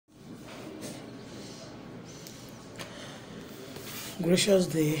Gracious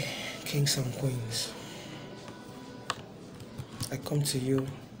day, kings and queens. I come to you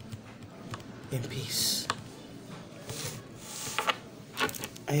in peace.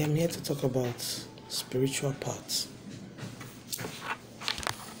 I am here to talk about spiritual parts.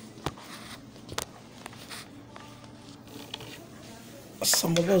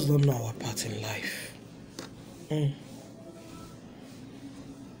 Some of us don't know our part in life.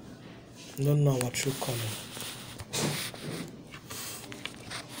 Don't know our true calling.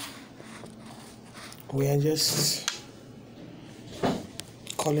 We are just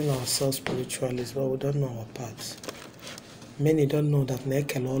calling ourselves spiritualists, but we don't know our parts. Many don't know that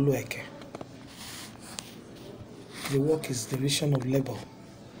the work is division of labor.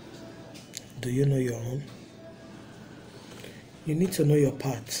 Do you know your own? You need to know your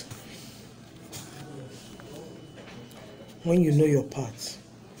part. When you know your part,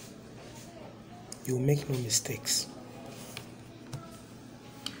 you will make no mistakes.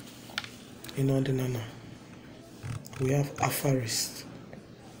 In Ordinana, we have aphorists,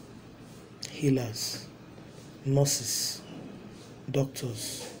 healers, nurses,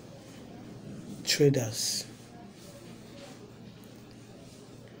 doctors, traders.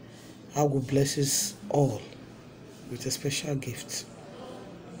 God blesses all with a special gift.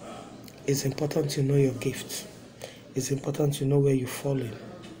 It's important to know your gift. It's important to know where you fall in.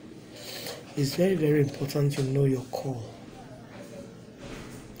 It's very, very important to know your call.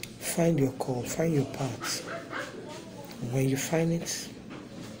 Find your call, find your path. When you find it,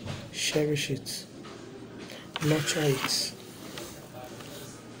 cherish it, nurture it.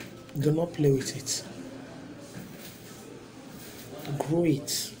 Do not play with it. Grow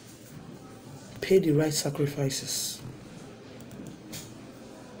it. Pay the right sacrifices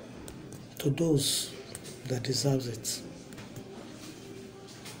to those that deserve it.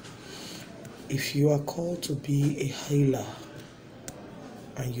 If you are called to be a healer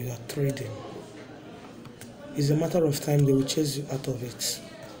and you are trading, it's a matter of time they will chase you out of it.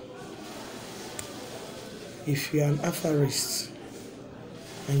 If you are an aphorist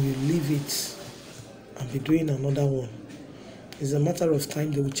and you leave it and be doing another one, it's a matter of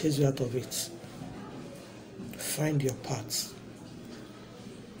time they will chase you out of it. Find your path.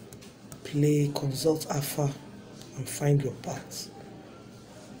 Play, consult Alpha, and find your path.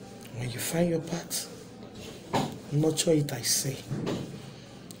 When you find your path, nurture it, I say.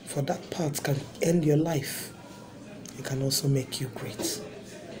 For that path can end your life. It can also make you great.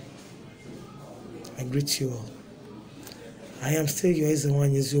 I greet you all. I am still your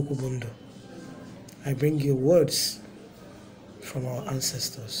Ezenwanye Eziokwu Bundo. I bring you words from our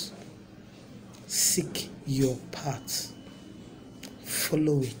ancestors. Seek your path.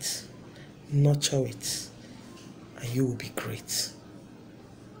 Follow it. Nurture it. And you will be great.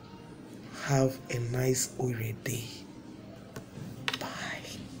 Have a nice Ore day.